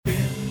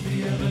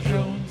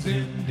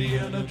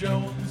Indiana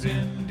Jones,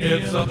 Indiana.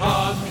 It's a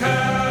podcast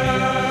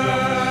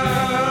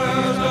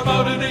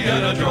about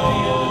Indiana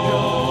Jones.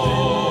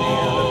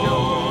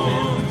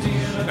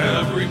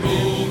 Every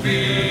movie,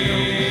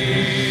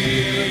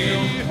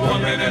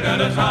 1 minute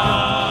at a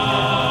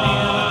time.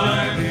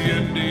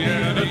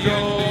 Indiana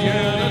Jones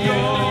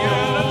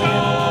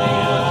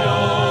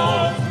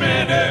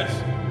Minute.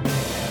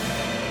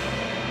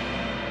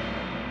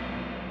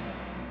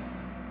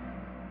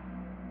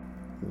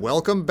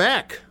 Welcome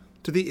back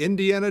to the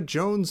Indiana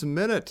Jones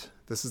Minute.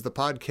 This is the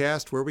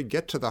podcast where we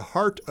get to the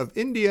heart of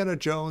Indiana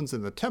Jones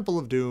and the Temple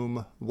of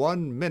Doom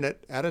 1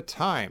 minute at a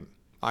time.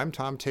 I'm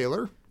Tom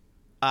Taylor.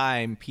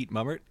 I'm Pete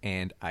Mummert,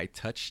 and I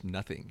touch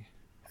nothing.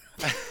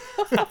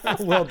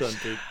 Well done,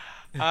 Pete.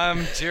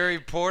 I'm Jerry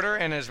Porter,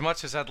 and as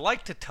much as I'd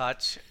like to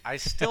touch, I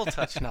still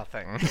touch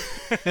nothing.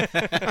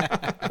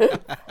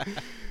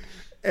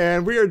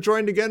 And we are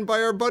joined again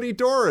by our buddy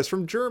Doris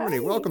from Germany.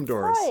 Welcome,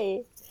 Doris.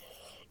 Hi.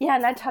 Yeah,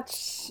 and I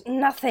touch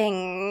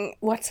nothing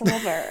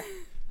whatsoever.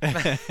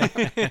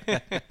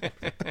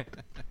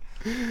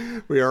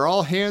 We are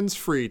all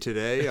hands-free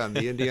today on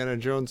the Indiana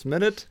Jones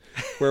Minute,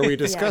 where we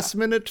discuss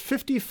minute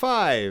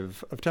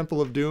 55 of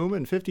Temple of Doom,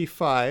 and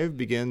 55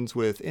 begins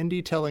with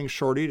Indy telling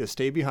Shorty to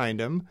stay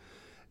behind him,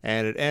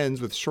 and it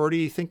ends with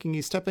Shorty thinking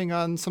he's stepping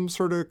on some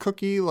sort of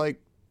cookie like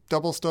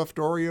double-stuffed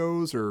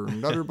Oreos or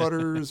Nutter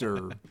Butters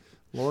or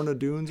Lorna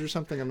Doones or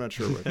something. I'm not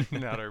sure what.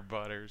 Nutter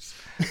Butters.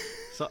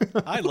 So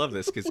I love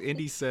this because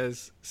Indy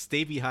says,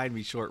 "Stay behind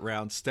me, short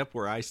round. Step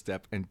where I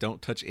step, and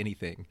don't touch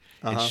anything."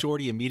 And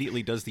Shorty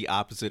immediately does the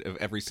opposite of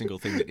every single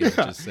thing that Indy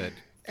just said.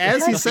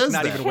 As he says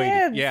not that. even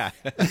waiting. Yeah.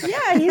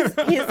 Yeah, he's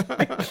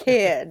a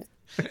kid.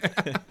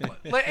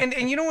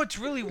 And you know what's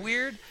really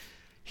weird?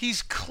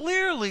 He's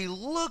clearly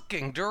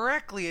looking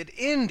directly at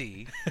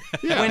Indy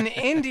when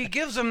Indy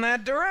gives him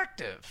that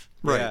directive.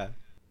 Right.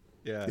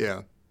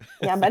 Yeah.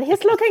 Yeah, but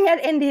he's looking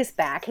at Indy's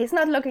back. He's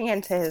not looking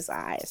into his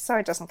eyes, so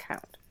it doesn't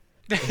count.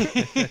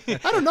 I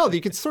don't know.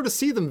 You can sort of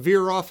see them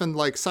veer off in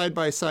like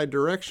side-by-side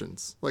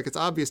directions. Like it's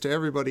obvious to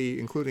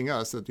everybody, including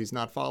us, that he's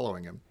not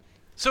following him.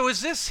 So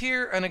is this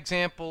here an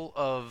example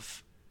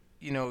of,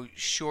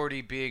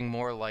 Shorty being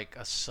more like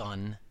a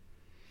son?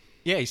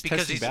 Yeah, he's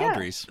testing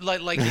boundaries.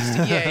 Like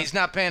he's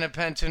not paying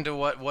attention to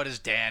what his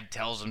dad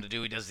tells him to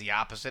do. He does the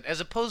opposite,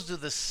 as opposed to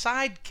the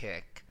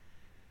sidekick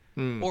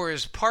or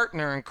his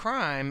partner in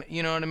crime.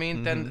 You know what I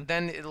mean? Mm-hmm.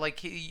 Then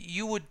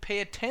you would pay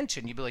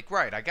attention. You'd be like,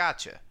 right, I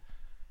got you.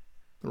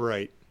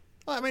 Right.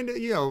 Well, I mean,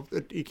 you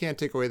can't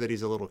take away that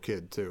he's a little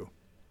kid, too.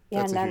 Yeah,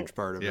 That's and a then, huge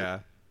part of it. Yeah.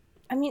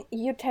 I mean,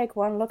 you take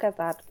one look at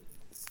that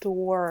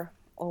door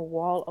or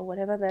wall or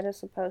whatever that is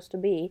supposed to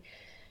be,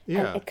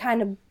 and it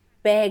kind of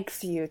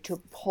begs you to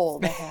pull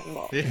the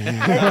handle.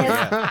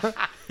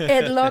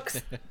 It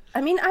looks...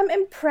 I mean, I'm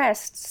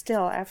impressed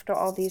still after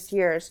all these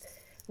years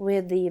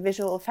with the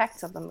visual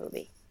effects of the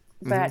movie.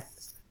 But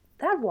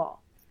that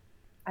wall,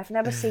 I've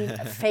never seen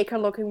a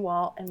faker-looking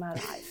wall in my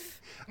life.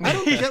 I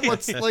don't get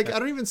what's like. I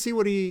don't even see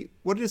what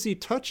does he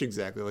touch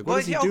exactly? Like, what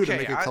does he do to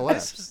make it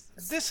collapse?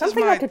 This Something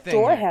is my like a thing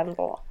door here.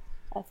 handle,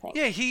 I think.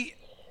 Yeah, he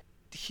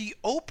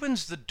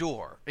opens the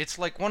door. It's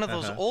like one of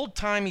those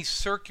old-timey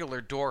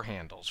circular door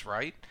handles,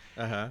 right?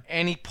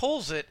 And he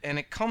pulls it, and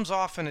it comes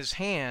off in his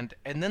hand,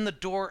 and then the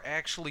door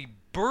actually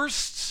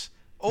bursts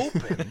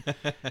open,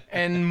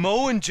 and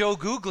Mo and Joe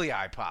Googly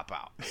Eye pop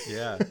out.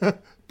 Yeah.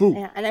 Boo.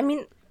 Yeah, and I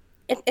mean,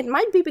 it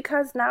might be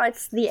because now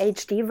it's the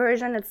HD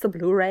version, it's the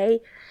Blu-ray,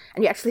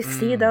 and you actually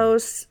see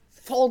those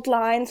fault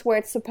lines where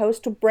it's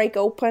supposed to break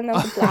open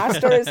and the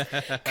blaster is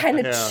kind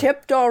of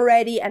chipped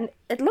already, and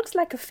it looks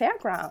like a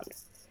fairground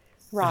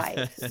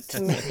ride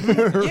to me.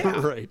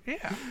 Yeah. Right.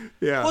 Yeah.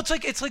 Yeah. Well,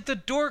 it's like the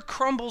door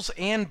crumbles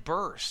and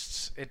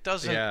bursts. It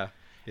doesn't. Yeah.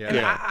 And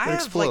Yeah, I it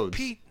have explodes.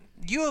 like Pete.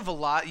 You had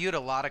a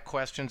lot of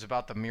questions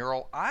about the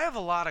mural. I have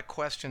a lot of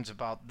questions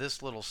about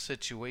this little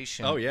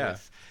situation. Oh, yeah.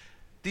 With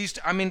these.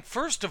 I mean,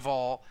 first of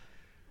all,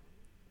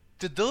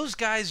 did those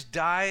guys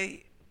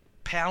die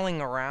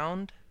palling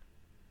around?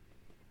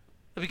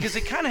 Because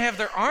they kind of have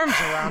their arms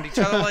around each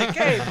other, like,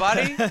 "Hey,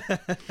 buddy,"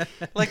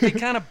 like they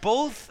kind of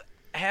both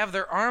have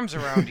their arms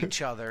around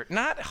each other,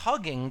 not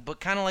hugging, but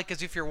kind of like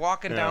as if you're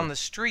walking down the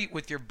street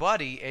with your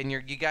buddy and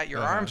you got your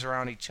arms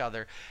around each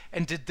other.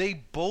 And did they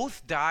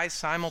both die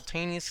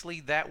simultaneously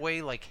that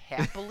way, like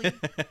happily?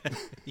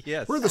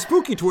 Yes. We're the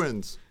spooky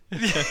twins.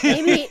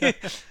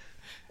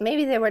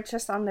 Maybe they were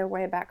just on their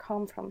way back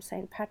home from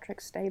St.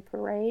 Patrick's Day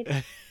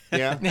parade,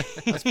 Yeah,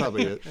 that's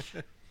probably it.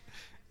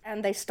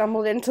 and they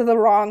stumbled into the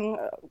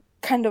wrong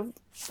kind of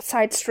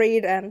side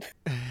street, and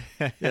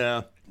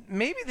Yeah.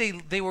 Maybe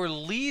they were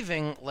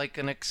leaving like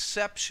an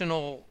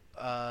exceptional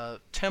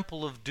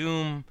Temple of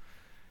Doom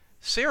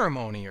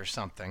ceremony or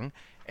something,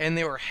 and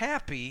they were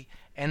happy,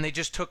 and they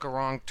just took a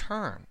wrong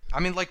turn.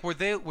 I mean, like, were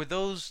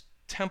those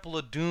Temple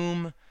of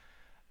Doom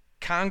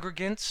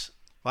congregants?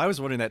 Well, I was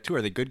wondering that too.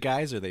 Are they good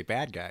guys or are they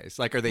bad guys?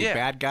 Like, are they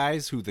bad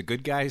guys who the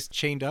good guys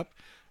chained up?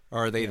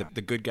 Or are they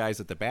the good guys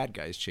that the bad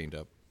guys chained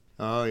up?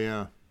 Oh,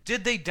 yeah.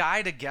 Did they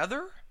die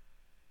together?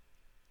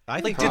 I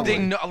Like, think did they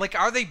probably. know? Like,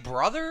 are they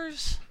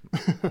brothers?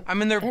 I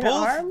mean, they're In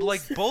both arms?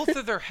 like both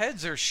of their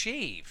heads are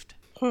shaved.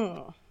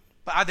 But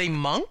are they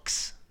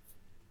monks?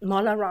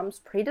 Molaram's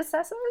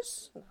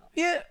predecessors?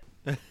 Yeah.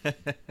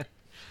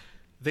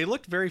 They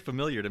looked very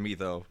familiar to me,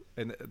 though,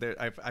 and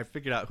I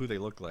figured out who they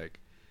look like.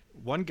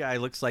 One guy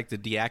looks like the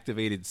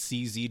deactivated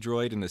CZ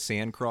droid in the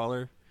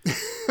Sandcrawler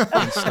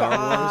in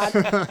Star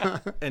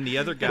Wars, and the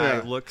other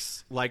guy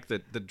looks like the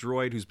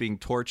droid who's being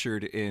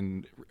tortured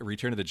in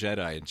Return of the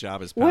Jedi in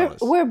Jabba's palace.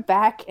 We're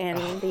back in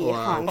the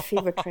Han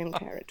fever dream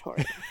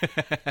territory.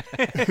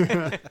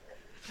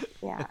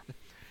 Yeah.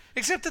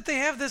 Except that they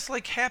have this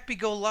like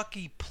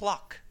happy-go-lucky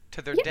pluck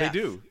to their death.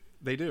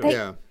 They do.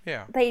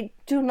 Yeah. They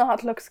do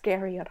not look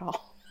scary at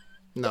all.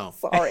 No.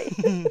 Sorry.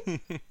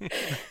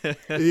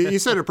 You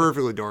said it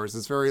perfectly, Doris.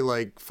 It's very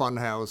like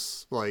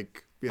funhouse,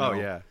 like,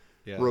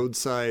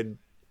 roadside,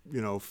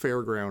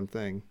 fairground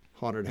thing,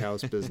 haunted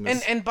house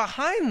business. And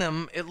behind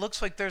them, it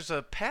looks like there's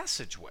a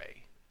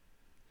passageway.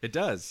 It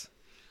does.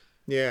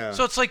 Yeah.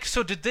 So it's like,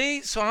 so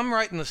I'm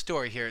writing the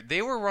story here.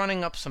 They were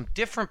running up some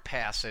different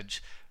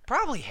passage,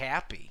 probably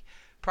happy,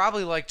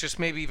 probably like just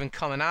maybe even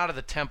coming out of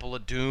the Temple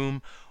of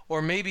Doom,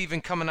 or maybe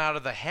even coming out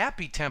of the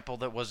happy temple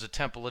that was the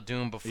Temple of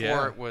Doom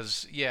before it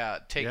was,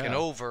 taken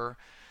over.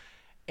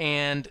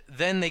 And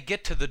then they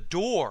get to the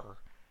door,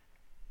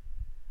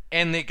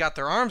 and they got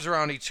their arms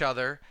around each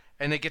other,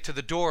 and they get to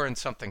the door, and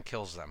something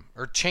kills them.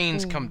 Or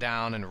chains come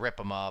down and rip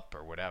them up,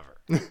 or whatever.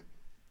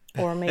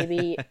 Or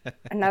maybe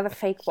another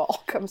fake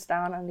wall comes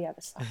down on the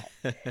other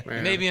side.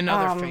 Maybe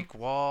another fake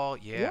wall,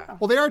 yeah.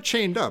 Well, they are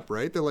chained up,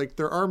 right? They're like,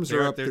 their arms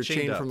are up, they're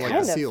chained up. from like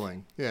Kind the of.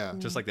 ceiling. Yeah.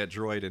 Just like that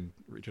droid in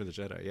Return of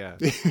the Jedi, yeah.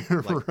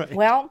 Like Right.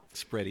 Well,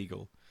 spread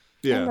eagle.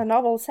 in Yeah. the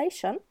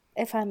novelization,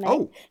 if I may.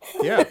 Oh,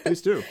 yeah,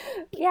 please do.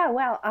 Yeah,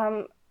 well,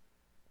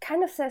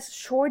 kind of says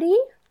Shorty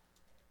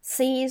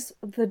sees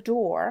the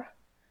door,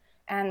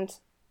 and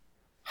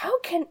how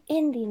can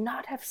Indy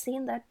not have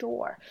seen that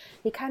door?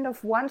 He kind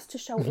of wants to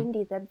show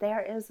Indy that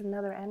there is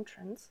another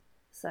entrance.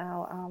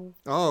 So,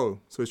 Oh,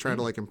 so he's trying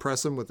to like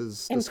impress him with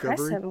his impress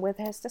discovery? him with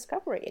his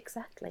discovery,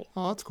 exactly.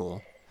 Oh, that's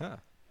cool. Huh.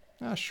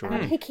 Ah, sure.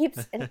 And he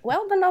keeps,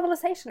 well, the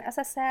novelization, as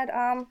I said,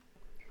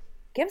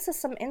 gives us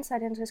some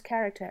insight into his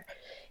character.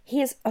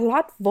 He is a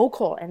lot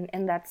vocal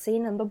in that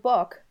scene in the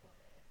book,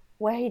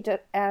 where he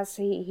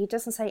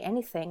doesn't say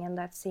anything in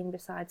that scene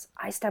besides,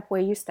 I step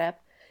where you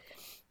step.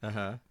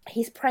 Uh-huh.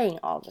 He's praying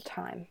all the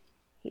time.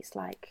 He's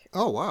like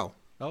Oh, wow.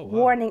 Oh, wow.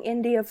 warning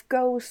Indy of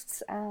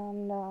ghosts,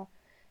 and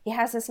he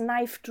has his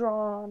knife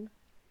drawn,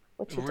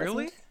 which he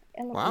Really? doesn't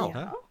in the Wow.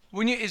 yeah.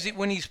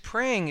 When he's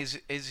praying, is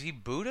he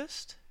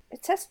Buddhist?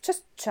 It says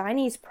just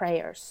Chinese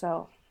prayers,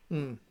 so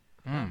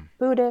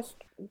Buddhist,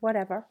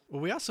 whatever.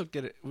 Well, we also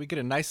get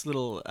a nice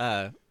little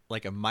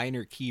like a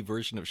minor key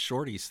version of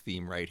Shorty's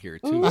theme right here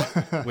too,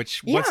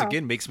 which once Yeah.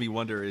 again makes me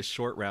wonder, is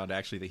Short Round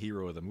actually the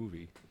hero of the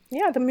movie?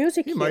 Yeah, the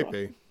music He cue. might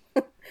be.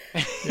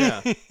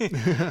 Yeah.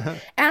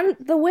 And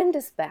the wind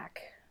is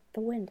back. The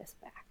wind is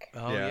back.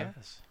 Oh, Yeah.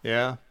 yes.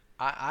 Yeah.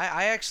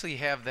 I actually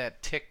have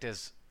that ticked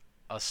as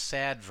a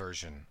sad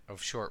version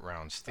of Short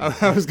Round's theme.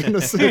 I was going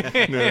to say.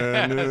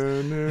 No,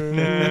 no,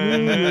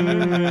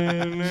 no.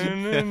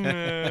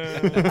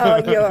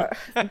 Oh, you're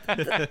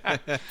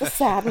the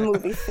sad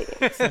movie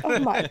themes. Oh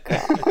my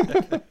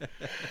god.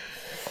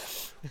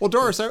 Well,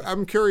 Doris,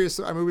 I'm curious.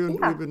 I mean,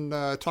 we've been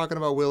talking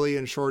about Willie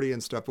and Shorty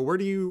and stuff, but where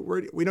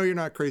we know you're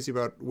not crazy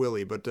about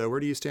Willie, but where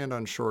do you stand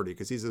on Shorty?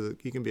 Because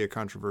he can be a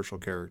controversial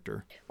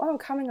character. Well, I'm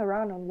coming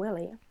around on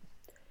Willie.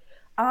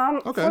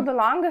 Okay. For the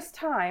longest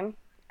time,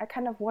 I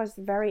kind of was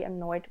very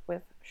annoyed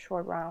with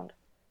Short Round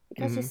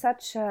because he's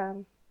such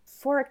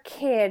for a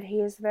kid,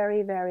 he is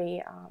very,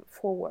 very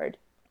forward.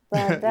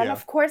 But then, Yeah.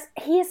 of course,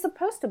 he is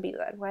supposed to be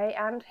that way,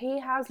 and he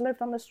has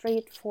lived on the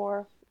street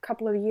for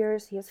couple of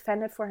years. He has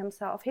fended for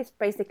himself. He's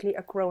basically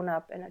a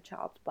grown-up in a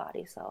child's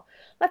body, so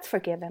let's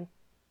forgive him.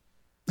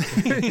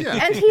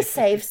 Yeah, And he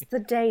saves the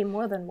day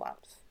more than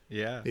once.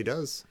 Yeah. he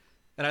does.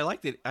 And I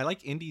liked it. I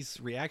like Indy's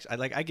reaction.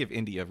 I give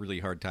Indy a really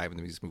hard time in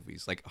these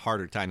movies, like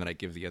harder time than I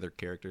give the other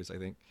characters, I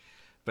think.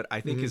 But I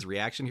think his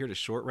reaction here to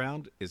Short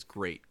Round is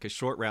great, because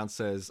Short Round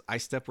says, I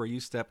step where you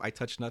step, I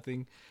touch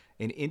nothing.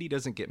 And Indy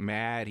doesn't get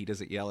mad. He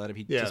doesn't yell at him.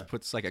 He just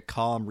puts like a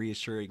calm,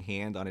 reassuring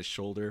hand on his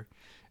shoulder.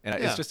 And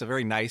it's just a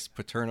very nice,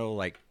 paternal,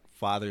 like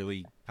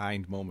fatherly,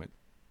 kind moment.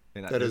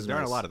 And That is there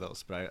aren't nice. a lot of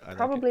those, but I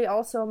Probably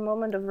also a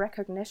moment of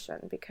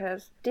recognition,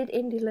 because did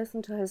Indy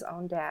listen to his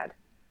own dad?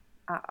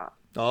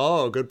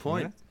 Oh, good like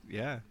point. it.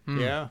 Yeah.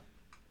 Yeah.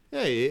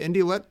 Hey,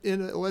 Indy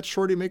let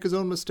Shorty make his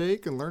own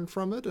mistake and learn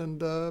from it, and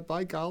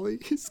by golly,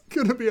 he's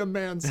gonna be a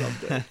man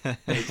someday.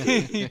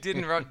 He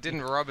didn't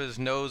rub his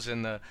nose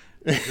in the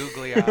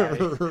googly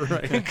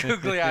eye,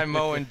 googly eye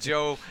Mo and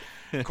Joe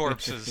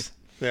corpses.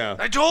 Yeah.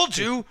 I told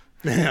you.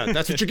 Yeah,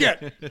 that's what you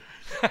get.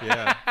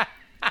 Yeah.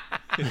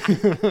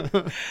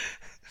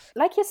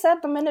 Like you said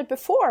the minute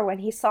before, when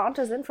he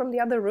saunters in from the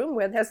other room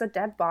where there's a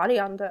dead body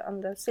on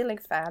the ceiling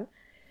fan,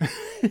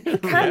 he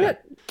kind of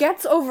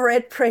gets over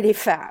it pretty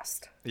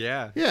fast.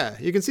 Yeah. Yeah,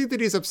 you can see that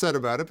he's upset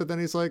about it, but then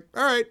he's like,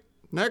 all right,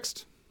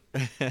 next.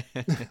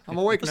 I'm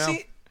awake now.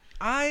 See,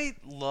 I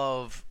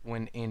love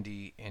when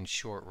Indy and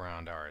Short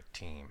Round are a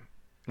team.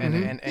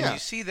 And you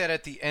see that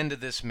at the end of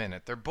this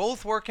minute. They're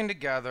both working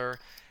together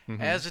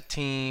as a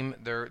team.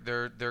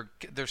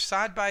 They're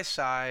side by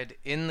side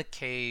in the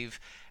cave,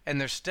 and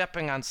they're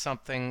stepping on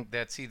something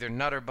that's either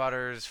Nutter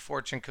Butters,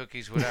 fortune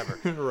cookies, whatever.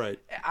 Right.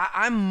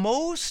 I'm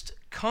most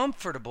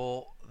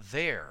comfortable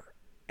there.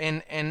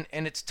 And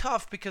it's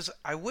tough because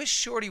I wish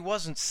Shorty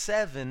wasn't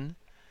 7.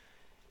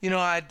 You know,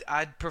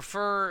 I'd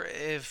prefer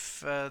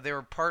if they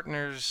were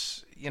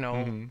partners, you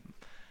know.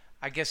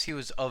 I guess he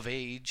was of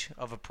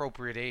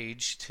appropriate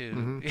age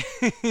to.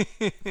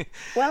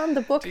 Well, in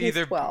the book he's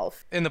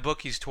 12. In the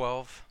book he's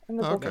 12. In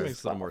the book That he's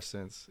makes a little 12. more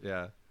sense.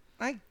 Yeah.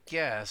 I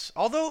guess.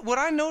 Although what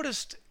I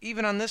noticed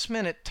even on this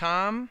minute,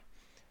 Tom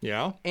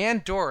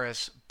and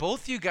Doris,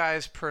 both you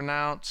guys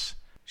pronounce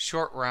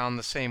Short Round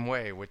the same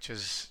way, which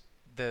is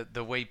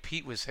the way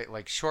Pete was saying,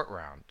 like Short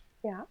Round.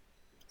 Yeah.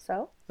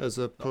 So? As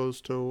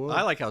opposed to what?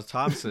 I like how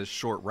Tom says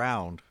short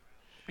round.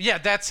 Yeah,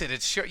 that's it.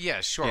 It's short.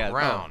 Yeah, short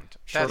round.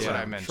 That's what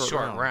I meant.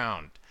 Short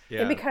round.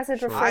 Yeah. Because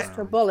it refers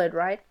to a bullet,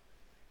 right?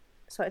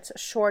 So it's a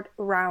short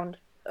round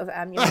of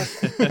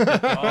ammunition.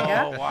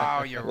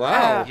 Wow, you're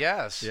right.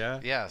 Yes. Yeah.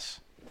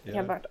 Yes.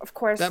 Yeah, but of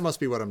course, That must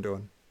be what I'm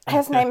doing.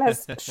 his name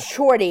is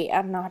Shorty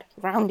and not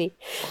Roundy.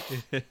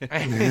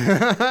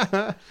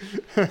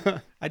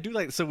 I do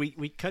like. So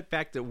we cut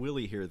back to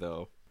Willie here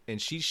though,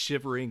 and she's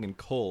shivering and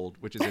cold,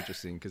 which is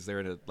interesting because they're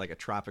in a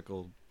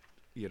tropical,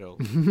 jungle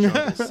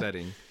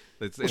setting.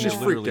 It's she's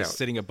literally freaked out.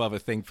 sitting above a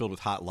thing filled with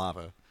hot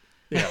lava.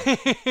 Yeah.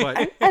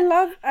 But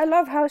I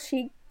love how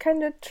she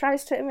kind of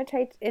tries to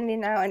imitate Indy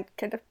now and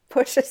kind of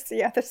pushes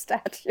the other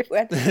statue,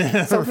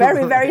 and so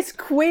very, very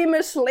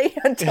squeamishly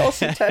until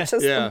she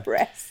touches the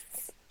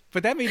breasts.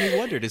 But that made me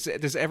wonder: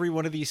 does every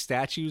one of these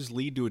statues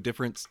lead to a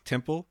different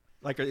temple?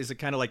 Like, is it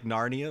kind of like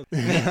Narnia?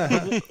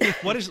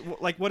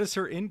 What is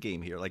her end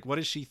game here? Like, what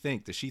does she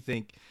think? Does she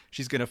think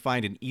she's going to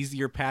find an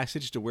easier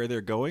passage to where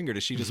they're going, or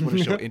does she just want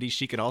to show Indy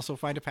she can also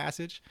find a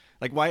passage?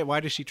 Like, why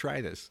does she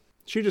try this?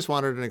 She just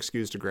wanted an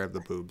excuse to grab the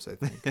boobs, I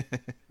think.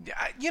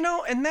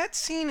 And that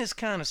scene is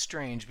kind of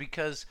strange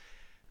because,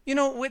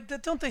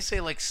 don't they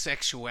say like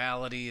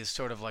sexuality is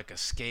sort of like a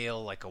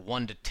scale, like a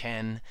 1 to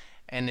 10,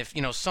 and if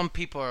some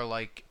people are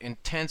like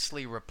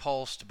intensely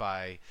repulsed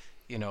by,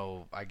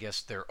 I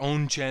guess their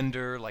own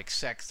gender, like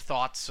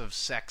thoughts of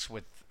sex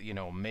with,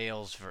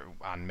 males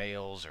on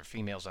males or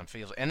females on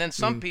females. And then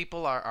some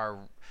people are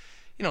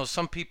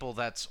some people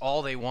that's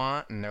all they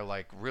want and they're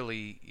like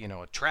really,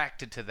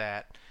 attracted to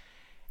that.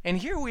 And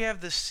here we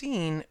have this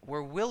scene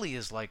where Willie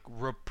is like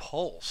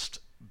repulsed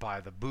by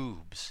the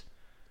boobs.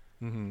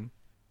 I don't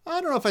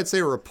know if I'd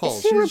say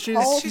repulsed.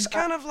 She's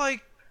kind of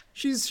like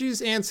she's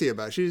antsy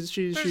about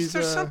it.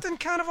 there's something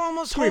kind of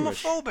almost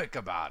squeamish. homophobic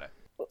about it.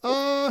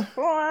 I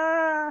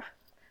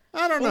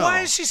don't know. Well,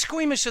 why is she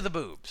squeamish of the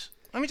boobs?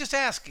 Let me just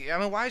ask you. I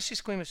mean, why is she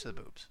squeamish of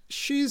the boobs?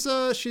 She's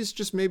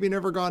just maybe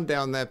never gone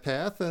down that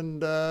path,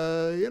 and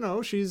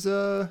she's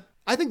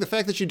I think the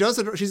fact that she does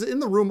it, she's in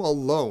the room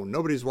alone,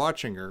 nobody's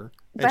watching her,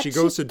 and But she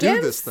goes she to do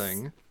gives- this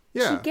thing.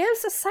 Yeah. She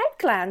gives a side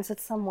glance at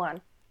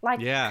someone, like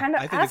kind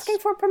I of think asking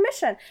for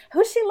permission.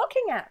 Who's she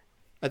looking at?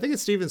 I think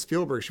it's Steven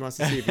Spielberg. She wants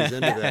to see if he's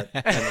into that.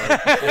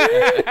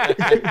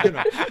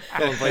 And,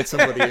 go invite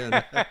somebody in.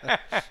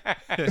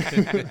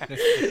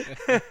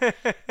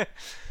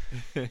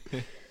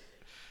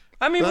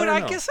 I mean, But I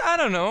but don't know. I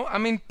don't know. I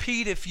mean,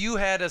 Pete, if you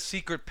had a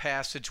secret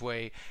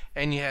passageway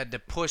and you had to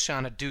push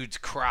on a dude's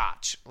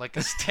crotch, like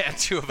a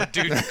statue of a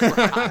dude's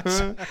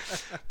crotch,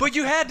 but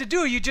you had to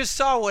do it. You just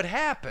saw what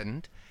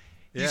happened.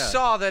 You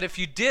saw that if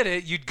you did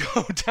it, you'd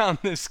go down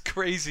this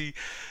crazy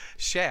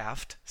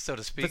shaft, so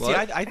to speak. But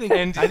see, I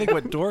think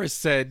what Doris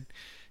said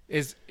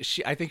is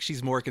I think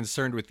she's more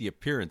concerned with the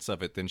appearance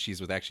of it than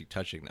she's with actually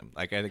touching them.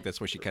 Like, I think that's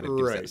where she kind of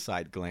gives Right. that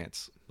side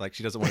glance. Like,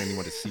 she doesn't want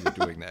anyone to see her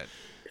doing that.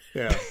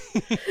 Yeah.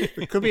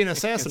 It could be an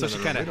assassin. And so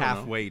she kind of We don't know.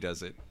 halfway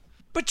does it.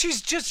 But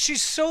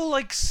she's so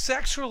like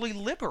sexually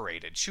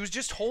liberated. She was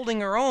just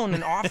holding her own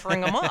and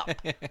offering them up.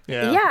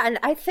 Yeah, and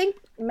I think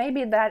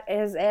maybe that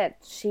is it.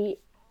 She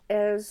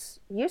is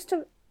used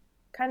to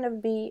kind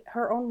of be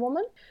her own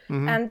woman,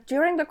 and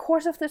during the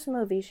course of this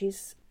movie,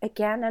 she's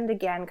again and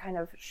again kind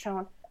of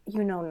shown,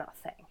 you know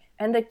nothing.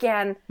 And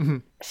again,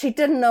 she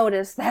didn't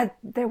notice that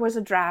there was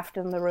a draft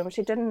in the room.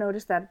 She didn't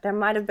notice that there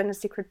might have been a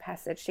secret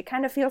passage. She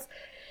kind of feels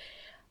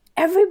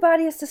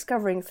everybody is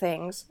discovering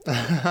things.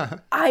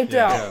 I don't.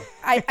 Yeah.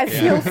 I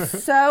feel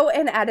so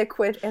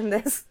inadequate in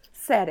this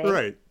setting.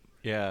 Right.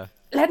 Yeah.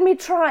 Let me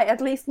try. At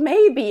least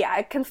maybe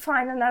I can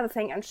find another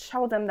thing and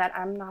show them that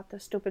I'm not the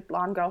stupid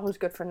blonde girl who's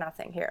good for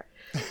nothing here.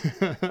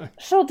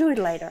 She'll do it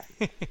later.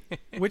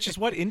 Which is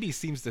what Indy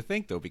seems to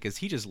think, though, because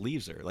he just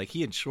leaves her. Like,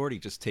 he and Shorty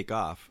just take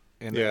off.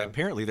 And Yeah.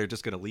 apparently they're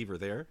just going to leave her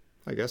there.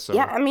 I guess so.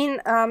 Yeah, I mean,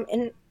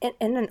 in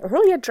an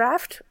earlier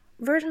draft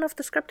version of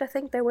the script, I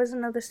think there was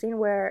another scene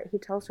where he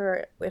tells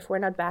her, if we're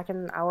not back in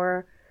an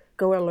hour,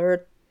 go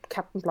alert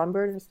Captain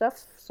Blumberg and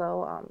stuff.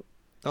 So,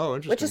 Oh,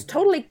 interesting. which is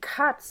totally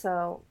cut,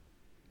 so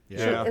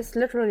Yeah. she is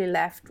literally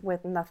left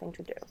with nothing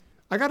to do.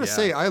 I gotta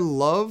say,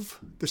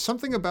 there's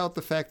something about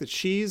the fact that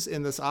she's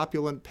in this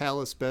opulent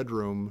palace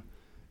bedroom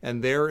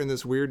and they're in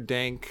this weird,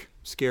 dank,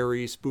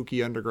 scary,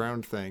 spooky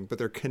underground thing, but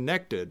they're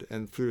connected.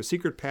 And through a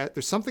secret path,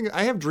 there's something,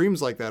 I have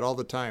dreams like that all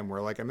the time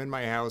where like I'm in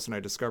my house and I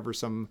discover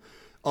some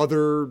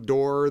other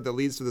door that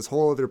leads to this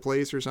whole other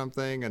place or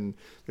something. And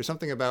there's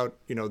something about,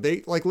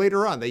 they like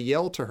later on, they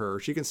yell to her.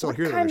 She can still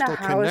hear them. They're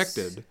still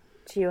connected.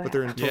 But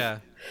they're in Yeah.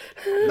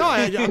 No,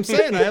 I'm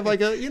saying I have like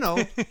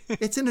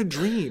it's in a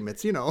dream.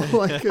 It's,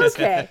 like it's,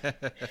 Okay.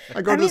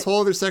 I go to this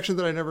whole other section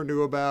that I never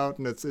knew about.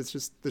 And it's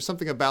just, there's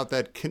something about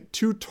that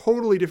two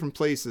totally different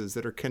places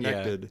that are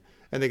connected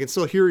and they can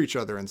still hear each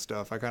other and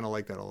stuff. I kind of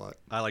like that a lot.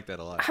 I like that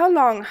a lot. How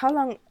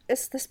long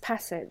is this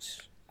passage?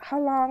 How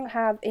long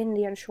have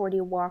Indy and Shorty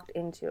walked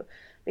into?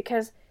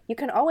 Because you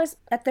can always,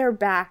 at their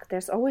back,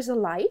 there's always a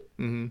light.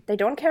 Mm-hmm. They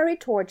don't carry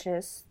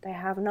torches. They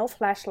have no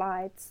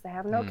flashlights. They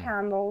have no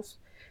candles.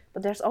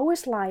 But there's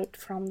always light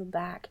from the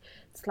back.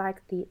 It's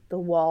like the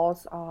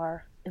walls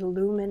are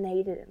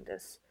illuminated in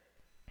this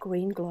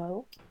green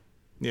glow.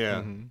 Yeah.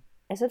 Mm-hmm.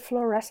 Is it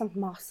fluorescent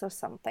moss or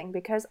something?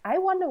 Because I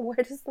wonder, where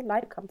does the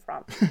light come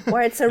from?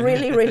 Or it's a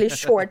really, really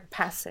short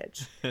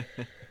passage.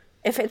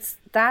 If it's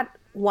that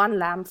one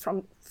lamp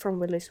from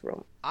Willie's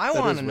room. I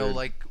want to know,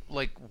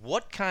 like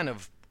what kind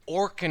of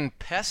Orcan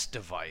pest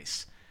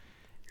device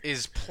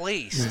is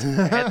placed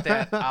at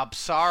that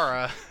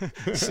Apsara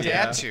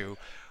statue,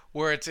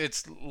 where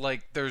it's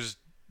like there's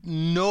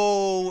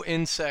no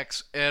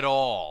insects at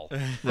all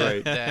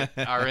that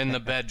are in the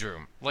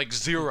bedroom, like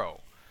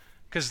zero.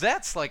 Because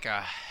that's like a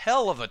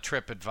hell of a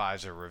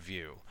TripAdvisor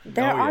review.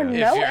 There are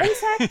no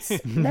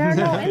insects. There are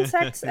no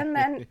insects in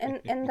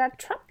that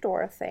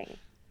trapdoor thing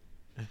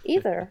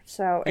either.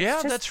 So it's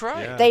just, that's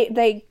right. Yeah.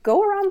 They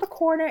go around the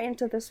corner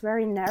into this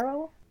very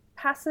narrow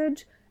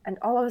passage, and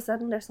all of a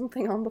sudden there's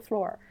something on the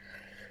floor.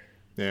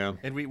 Yeah.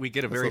 And we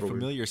get a very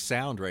familiar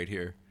sound right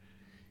here.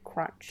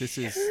 Crunch. This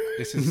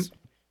is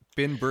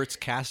Ben Burt's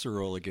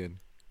casserole again.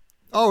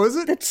 Oh, is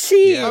it? The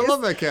cheese. I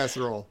love that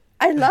casserole.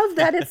 I love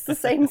that it's the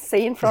same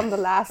scene from the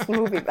last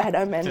movie that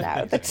I'm in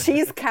now. The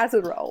cheese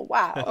casserole.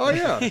 Wow. Oh,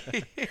 yeah.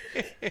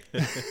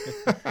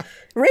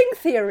 Ring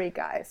theory,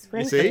 guys.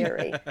 Ring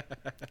theory.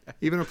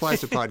 Even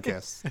applies to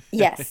podcasts.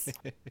 Yes.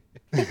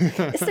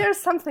 Is there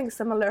something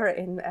similar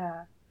in,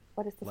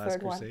 what is the Last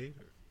third Crusade?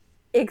 one?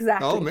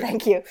 Exactly.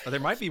 Thank you. Oh,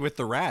 there might be with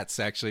the rats,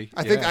 actually.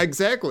 I think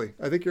exactly.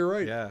 I think you're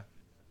right. Yeah.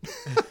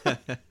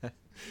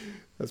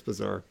 That's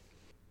bizarre.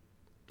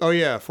 Oh,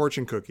 yeah.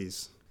 Fortune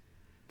cookies.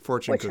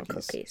 Fortune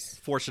cookies.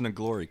 Fortune and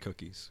glory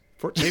cookies.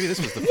 Maybe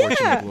this was the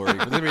fortune and glory,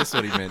 but maybe that's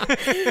what he meant.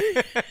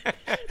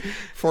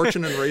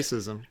 Fortune and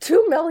racism.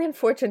 2 million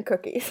fortune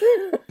cookies.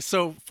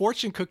 So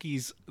fortune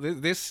cookies,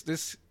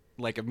 this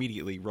like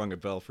immediately rung a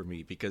bell for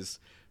me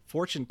because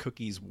fortune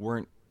cookies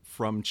weren't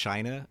from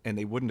China and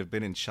they wouldn't have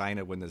been in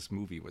China when this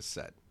movie was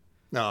set.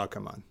 No,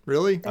 come on.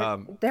 Really?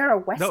 They're a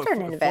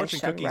Western invention, fortune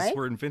cookies right?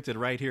 were invented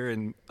right here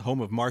in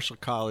home of Marshall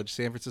College,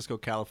 San Francisco,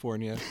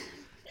 California.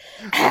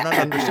 I'm not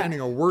understanding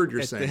a word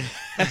you're saying.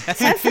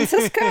 San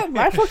Francisco,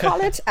 Marshall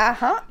College,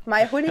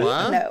 my hoodie,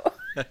 no.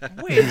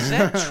 Wait, is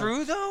that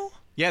true though?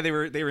 Yeah, they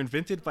were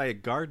invented by a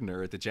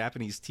gardener at the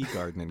Japanese tea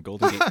garden in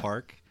Golden Gate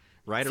Park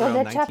right So around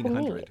they're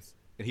 1900. Japanese.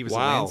 And he was a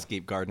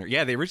landscape gardener.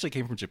 Yeah, they originally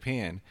came from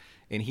Japan,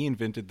 and he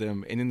invented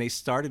them, and then they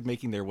started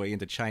making their way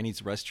into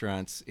Chinese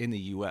restaurants in the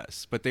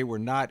U.S., but they were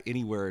not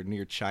anywhere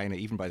near China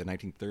even by the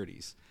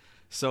 1930s.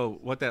 So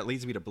what that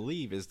leads me to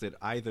believe is that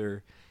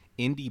either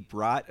Indy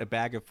brought a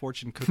bag of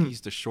fortune cookies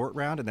to Short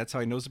Round, and that's how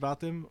he knows about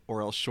them,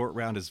 or else Short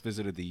Round has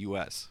visited the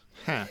U.S.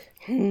 Huh.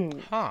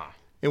 Huh.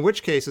 In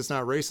which case, it's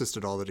not racist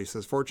at all that he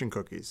says fortune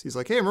cookies. He's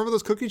like, hey, remember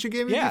those cookies you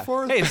gave me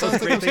before? Hey, it sounds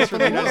great things for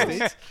the United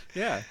States.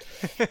 Yeah.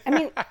 I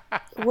mean,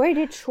 where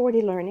did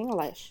Shorty learn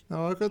English?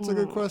 Oh, that's a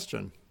good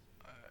question.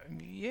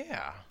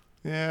 Yeah.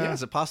 Yeah.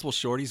 Is it possible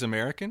Shorty's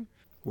American?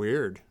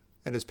 Weird.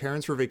 And his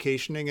parents were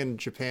vacationing in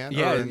Japan?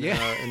 Yeah, or in,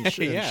 in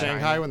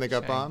Shanghai when they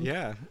got bombed?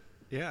 Yeah.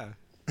 Yeah.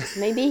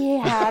 Maybe he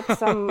had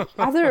some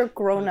other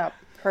grown-up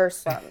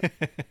person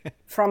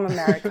from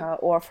America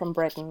or from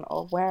Britain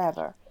or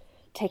wherever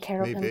take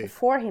care of him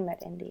before he met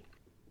Indy,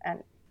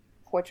 and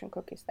fortune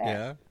cookies there.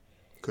 Yeah.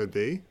 Could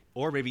be.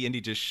 Or maybe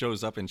Indy just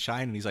shows up in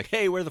China and he's like,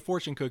 hey, where are the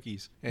fortune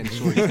cookies? And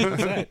Shorty's like,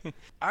 what's that?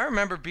 I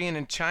remember being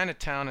in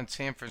Chinatown in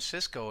San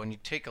Francisco, and you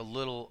take a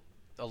little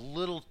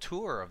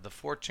tour of the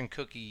fortune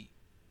cookie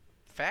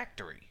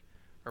factory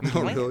or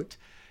plant. Really?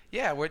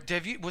 Yeah.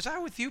 Was I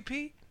with you,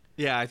 Pete?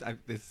 Yeah,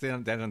 it's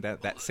on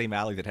that same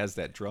alley that has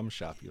that drum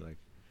shop you like.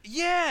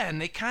 Yeah,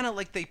 and they kind of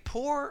like they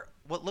pour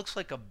what looks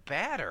like a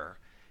batter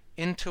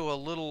into a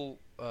little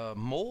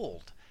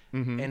mold,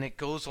 and it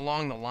goes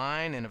along the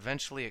line, and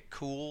eventually it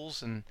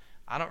cools. And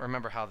I don't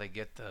remember how they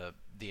get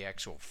the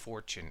actual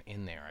fortune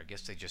in there. I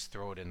guess they just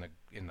throw it in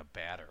the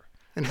batter.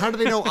 And how do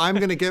they know I'm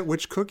going to get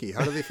which cookie?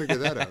 How do they figure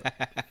that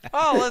out?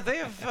 Oh, they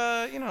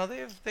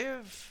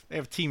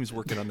have teams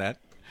working on that.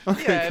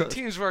 Okay, good.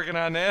 teams working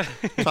on that.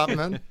 Top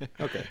men?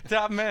 Okay.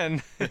 Top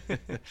men.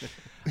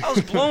 I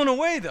was blown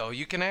away, though.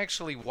 You can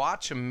actually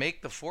watch them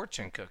make the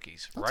fortune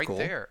cookies right cool.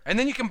 there. And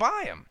then you can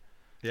buy them.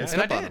 Yeah.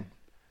 And I did.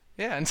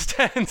 Yeah,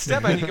 instead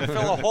you can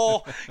fill a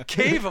whole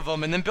cave of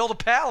them and then build a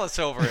palace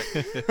over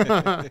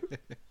it.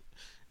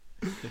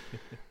 I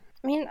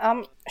mean,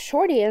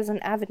 Shorty is an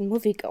avid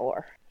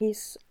moviegoer.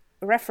 He's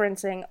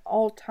referencing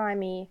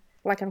old-timey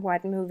black and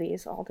white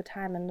movies all the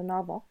time in the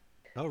novel.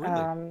 Oh,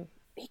 really?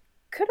 He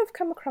could have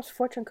come across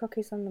fortune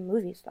cookies in the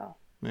movies, though.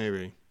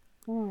 Maybe.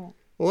 Well,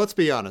 let's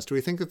be honest. Do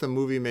we think that the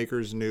movie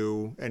makers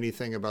knew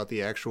anything about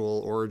the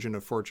actual origin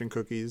of fortune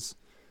cookies?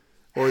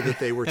 Or that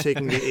they were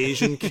taking the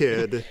Asian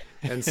kid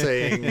and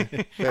saying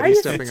that he's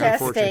stepping on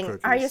fortune cookies?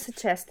 Are you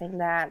suggesting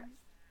that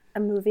a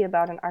movie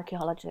about an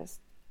archaeologist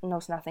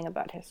knows nothing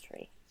about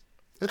history?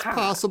 It's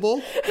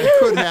possible. It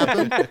could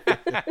happen.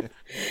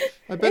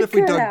 I bet if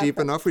we dug deep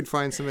enough, we'd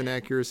find some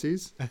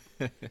inaccuracies.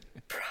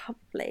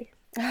 Probably.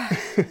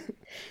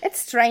 It's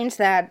strange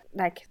that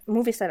like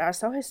movies that are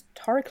so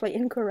historically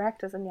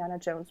incorrect as Indiana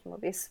Jones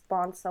movies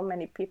spawn so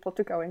many people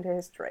to go into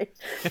history.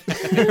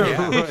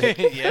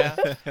 Yeah.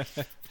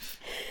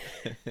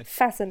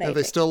 Fascinating. And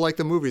they still like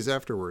the movies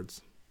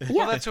afterwards. Yeah.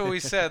 Well, that's what we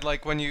said.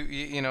 Like when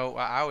you know,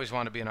 I always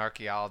want to be an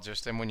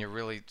archaeologist, and when you're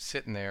really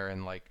sitting there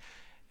and like,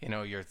 you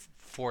know, your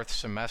fourth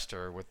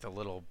semester with the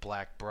little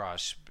black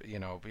brush, you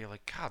know, be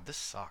like, God, this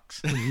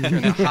sucks. You're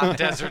in the hot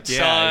desert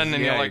sun,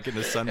 and you're like, getting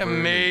the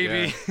sunburn,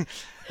 maybe,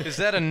 is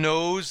that a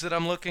nose that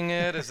I'm looking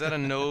at? Is that a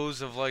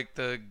nose of like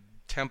the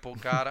temple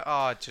god?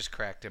 Oh, it just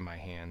cracked in my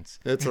hands.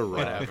 It's a rock.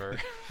 Whatever.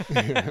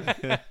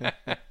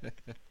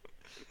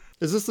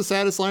 Is this the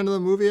saddest line of the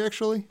movie,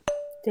 actually?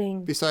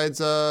 Ding. Besides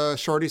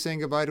Shorty saying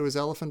goodbye to his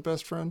elephant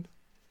best friend?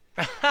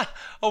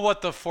 Oh,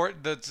 what, the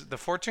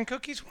fortune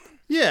cookies one?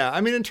 Yeah, I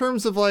mean, in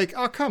terms of like,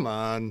 oh, come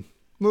on.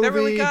 Movie. That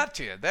really got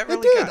to you. That really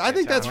it did. got to I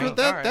think you, that's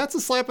Tommy. that's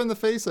a slap in the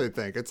face. I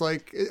think it's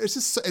like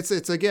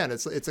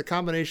it's a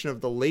combination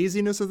of the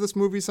laziness of this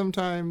movie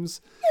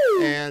sometimes,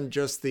 and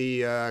just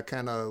the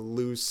kind of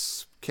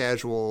loose,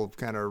 casual,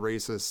 kind of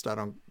racist. I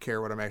don't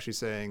care what I'm actually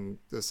saying.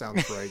 This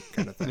sounds right,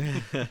 kind of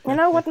thing. You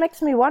know what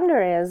makes me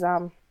wonder is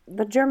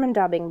the German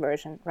dubbing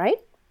version, right?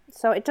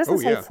 So it doesn't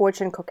say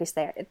fortune cookies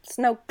there. It's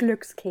no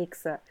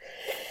Glückskekse.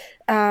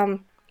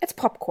 It's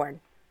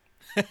popcorn.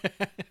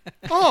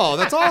 Oh,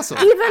 that's awesome.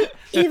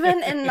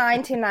 Even in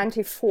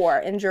 1994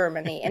 in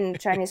Germany, in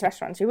Chinese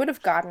restaurants, you would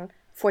have gotten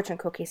fortune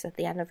cookies at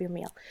the end of your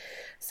meal.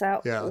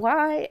 So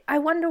I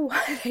wonder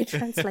why they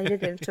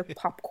translated it into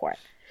popcorn.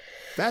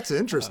 That's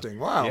interesting.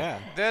 Wow. Yeah.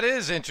 That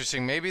is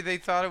interesting. Maybe they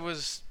thought it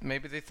was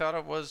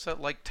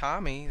like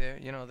Tommy.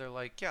 They're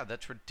like, yeah,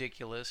 that's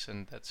ridiculous,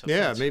 and that's offensive.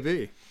 Yeah,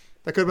 maybe.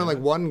 That could have been like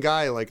one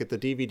guy like at the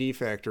DVD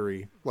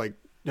factory, like,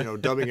 you know,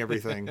 dubbing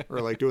everything or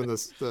like doing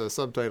the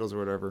subtitles or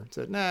whatever.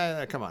 Said,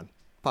 nah, come on,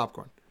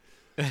 popcorn.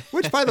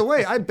 Which, by the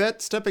way, I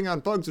bet stepping on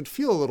bugs would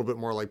feel a little bit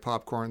more like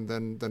popcorn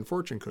than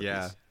fortune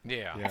cookies.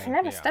 Yeah. I've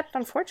never stepped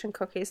on fortune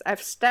cookies.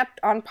 I've stepped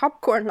on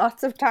popcorn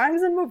lots of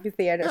times in movie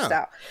theaters. Yeah.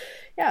 So,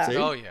 yeah. See?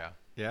 Oh yeah.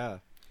 Yeah.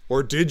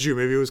 Or did you?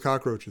 Maybe it was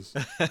cockroaches.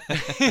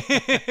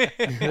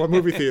 What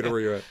movie theater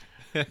were you at?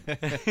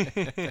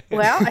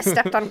 Well, I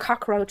stepped on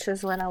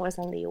cockroaches when I was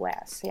in the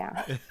U.S.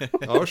 Yeah.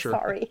 Oh, sure.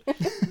 Sorry.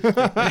 When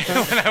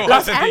I Los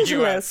was in the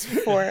Angeles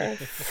for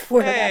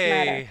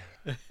that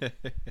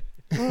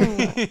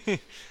matter.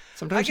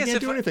 Sometimes you guess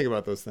can't do anything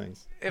about those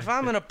things. If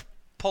I'm gonna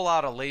pull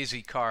out a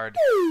lazy card,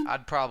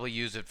 I'd probably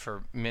use it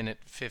for minute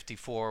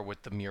 54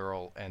 with the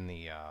mural and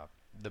the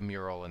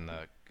mural and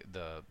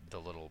the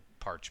little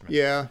parchment.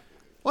 Yeah.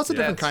 Well, that's a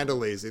different kind of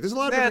lazy. There's a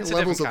lot of different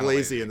levels of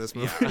lazy in this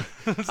movie. Yeah.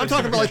 I'm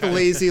talking about like the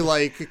lazy,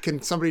 like,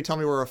 can somebody tell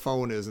me where a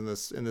phone is in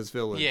this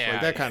village? Yeah,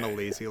 like that kind of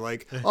lazy.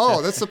 Like,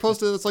 oh, that's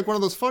like one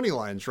of those funny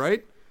lines,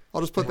 right?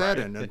 I'll just put that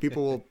in and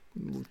people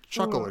will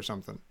chuckle or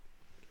something.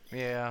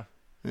 Yeah.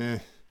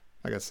 I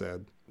got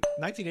sad.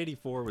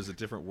 1984 was a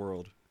different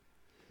world.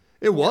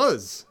 It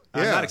was.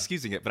 I'm Yeah. not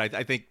excusing it, but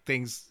I think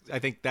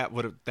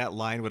that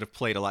line would have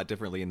played a lot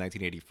differently in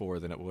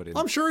 1984 than it would in.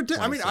 I'm sure it did.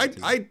 I mean,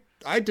 2017.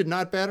 I did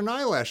not bat an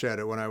eyelash at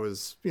it when I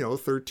was, 13 in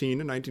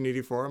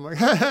 1984. I'm like,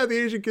 haha, the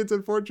Asian kid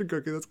said fortune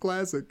cookie. That's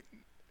classic.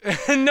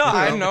 No,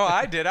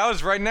 I did. I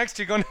was right next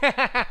to you going,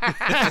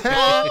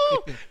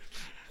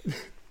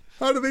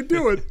 How do they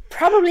do it?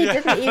 Probably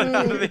didn't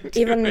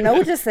even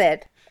notice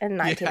it in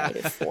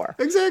 1984.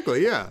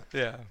 Exactly, yeah.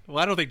 yeah. Well,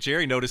 I don't think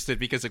Jerry noticed it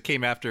because it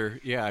came after.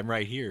 Yeah, I'm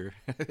right here.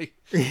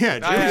 Yeah,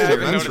 Jared I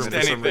haven't was noticed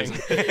for some anything.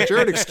 reason.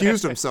 Jared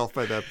excused himself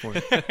by that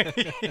point.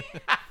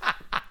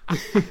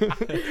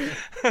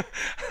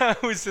 I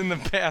was in the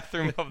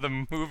bathroom of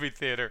the movie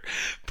theater,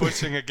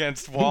 pushing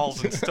against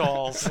walls and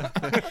stalls.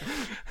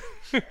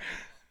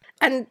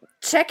 And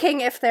checking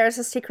if there's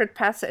a secret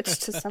passage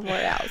to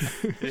somewhere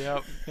else.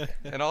 Yep.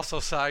 And also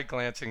side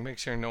glancing, make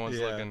sure no one's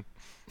looking.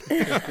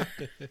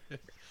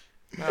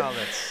 Oh,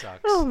 that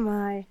sucks. Oh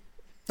my.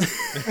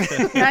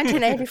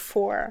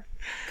 1984.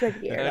 Good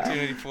year.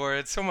 1984.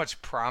 It's so much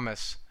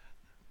promise.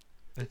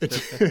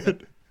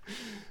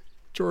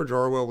 George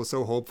Orwell was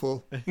so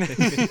hopeful.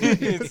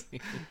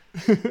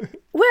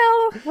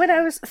 Well, when I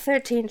was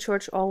 13,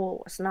 George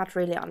Orwell was not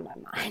really on my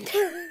mind.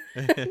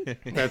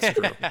 That's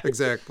true.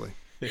 Exactly.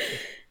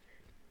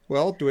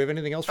 Well, do we have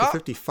anything else for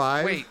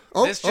 55? Wait,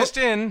 this just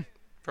in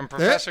from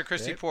Professor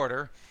Christy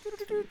Porter.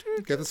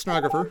 Get the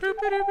stenographer.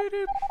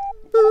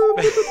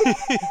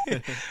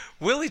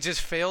 Willie just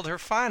failed her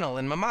final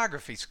in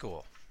mammography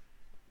school.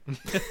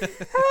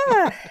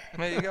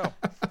 There you go.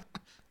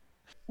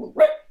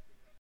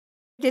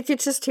 Did you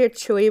just hear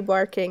Chewie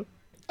barking?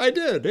 I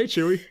did. Hey,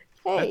 Chewie.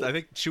 Hey. I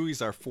think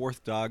Chewie's our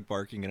 4th dog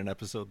barking in an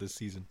episode this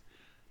season.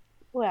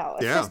 Well,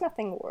 if there's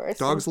nothing worse.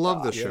 Dogs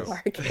love this show.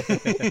 Well,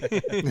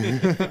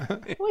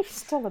 he's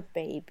still a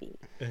baby.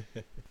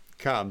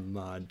 Come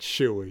on,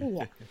 Chewie.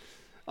 Yeah.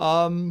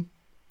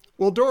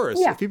 Well, Doris,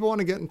 if people want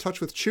to get in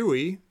touch with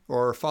Chewie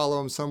or follow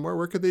him somewhere,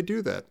 where could they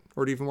do that?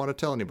 Or do you even want to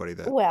tell anybody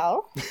that?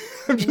 Well,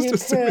 I'm just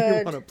assuming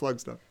you want to plug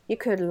stuff. You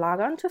could log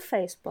on to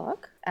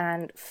Facebook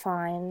and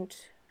find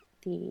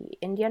the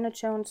Indiana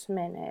Jones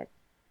Minute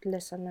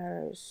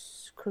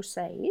Listeners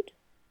Crusade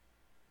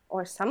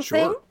or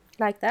something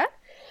like that.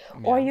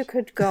 Yes. Or you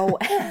could go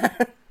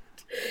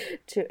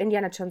to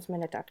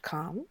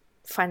indianajonesminute.com,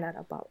 find out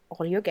about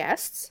all your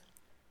guests.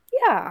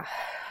 Yeah.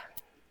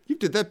 You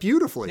did that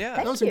beautifully. Yeah.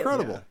 That was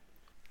incredible. Yeah.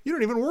 You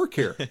don't even work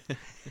here.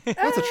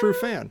 That's a true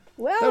fan.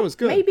 Well, that was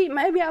good.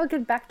 Maybe I'll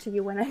get back to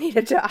you when I need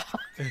a job. All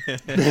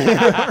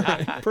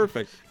right,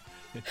 perfect.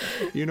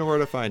 You know where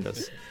to find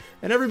us.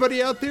 And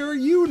everybody out there,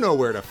 you know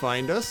where to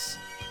find us.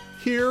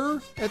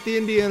 Here at the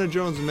Indiana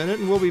Jones Minute,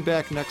 and we'll be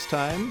back next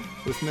time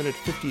with Minute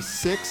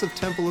 56 of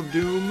Temple of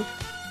Doom,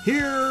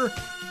 here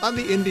on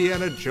the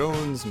Indiana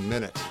Jones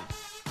Minute.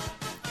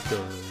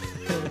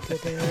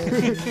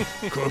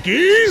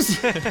 Cookies!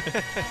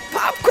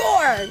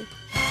 Popcorn!